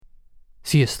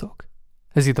Sziasztok!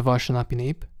 Ez itt a Vasárnapi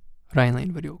Nép, Ryan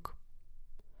Lane vagyok.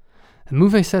 A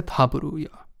művészet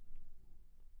háborúja.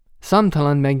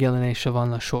 Számtalan megjelenése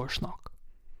van a sorsnak.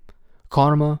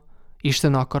 Karma,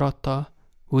 Isten akarata,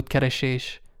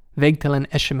 útkeresés, végtelen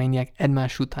események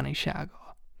egymás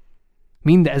utánisága.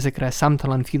 Mind ezekre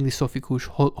számtalan filozófikus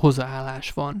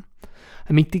hozzáállás van,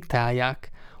 amik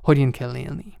diktálják, hogyan kell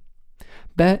élni.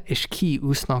 Be és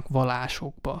kiúsznak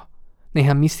vallásokba,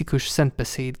 néha misztikus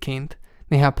szentbeszédként,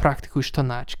 néha praktikus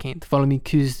tanácsként valami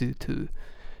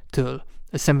küzdőtől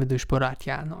a szenvedős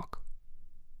barátjának.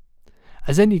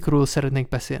 Az egyikről szeretnék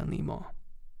beszélni ma.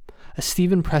 A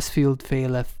Steven Pressfield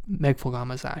féle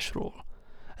megfogalmazásról,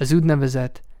 az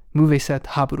úgynevezett művészet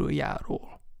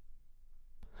háborújáról.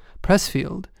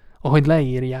 Pressfield, ahogy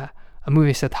leírja a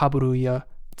Művészet háborúja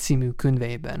című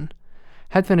könyvében,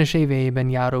 70-es éveiben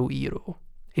járó író,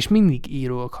 és mindig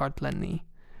író akart lenni,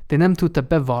 de nem tudta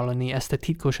bevallani ezt a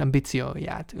titkos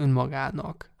ambícióját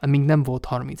önmagának, amíg nem volt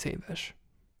 30 éves.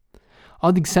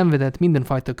 Addig szenvedett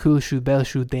mindenfajta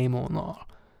külső-belső démonnal,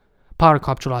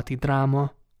 párkapcsolati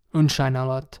dráma,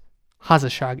 önsajnálat,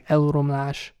 házasság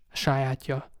elromlás,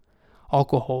 sajátja,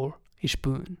 alkohol és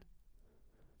bűn.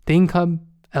 De inkább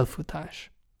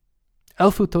elfutás.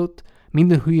 Elfutott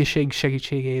minden hülyeség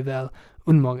segítségével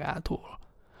önmagától,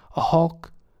 a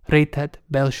halk, rétett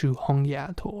belső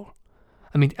hangjától,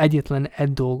 amit egyetlen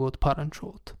egy dolgot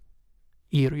parancsolt.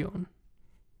 Írjon.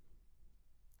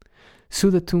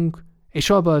 Születünk, és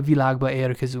abba a világba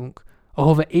érkezünk,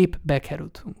 ahova épp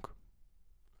bekerültünk.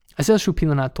 Az első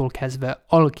pillanattól kezdve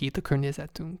alakít a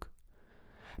környezetünk.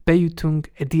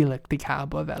 Bejutunk egy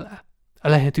dialektikába vele, a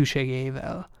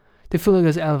lehetőségeivel, de főleg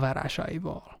az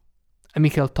elvárásaival,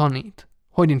 amikkel tanít,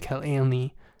 hogyan kell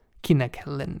élni, kinek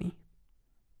kell lenni.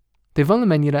 De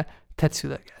valamennyire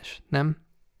tetszőleges, nem?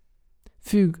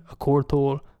 Függ a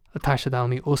kortól, a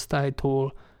társadalmi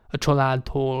osztálytól, a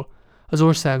családtól, az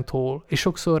országtól, és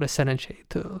sokszor a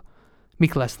szerencsétől.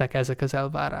 Mik lesznek ezek az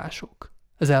elvárások,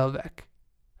 az elvek,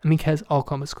 amikhez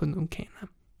alkalmazkodnunk kéne.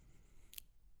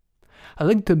 A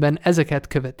legtöbben ezeket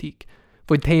követik,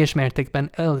 vagy teljes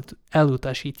mértékben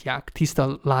elutasítják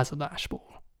tiszta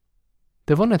lázadásból.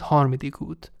 De van egy harmadik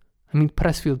út, amit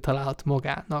Pressfield talált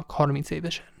magának 30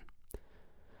 évesen.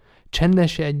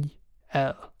 Csendesedj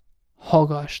el,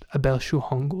 hallgassd a belső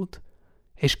hangot,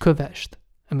 és kövesd,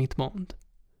 amit mond.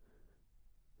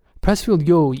 Pressfield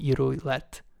jó író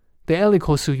lett, de elég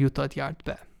hosszú utat járt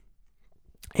be.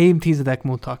 Évtizedek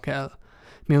múltak el,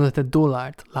 mielőtt egy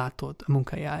dollárt látott a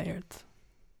munkájáért.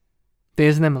 De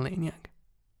ez nem a lényeg.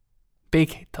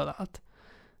 Békét talált,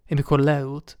 amikor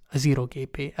leült az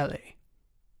írógépé elé.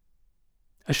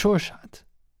 A sorsát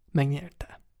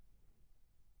megnyerte.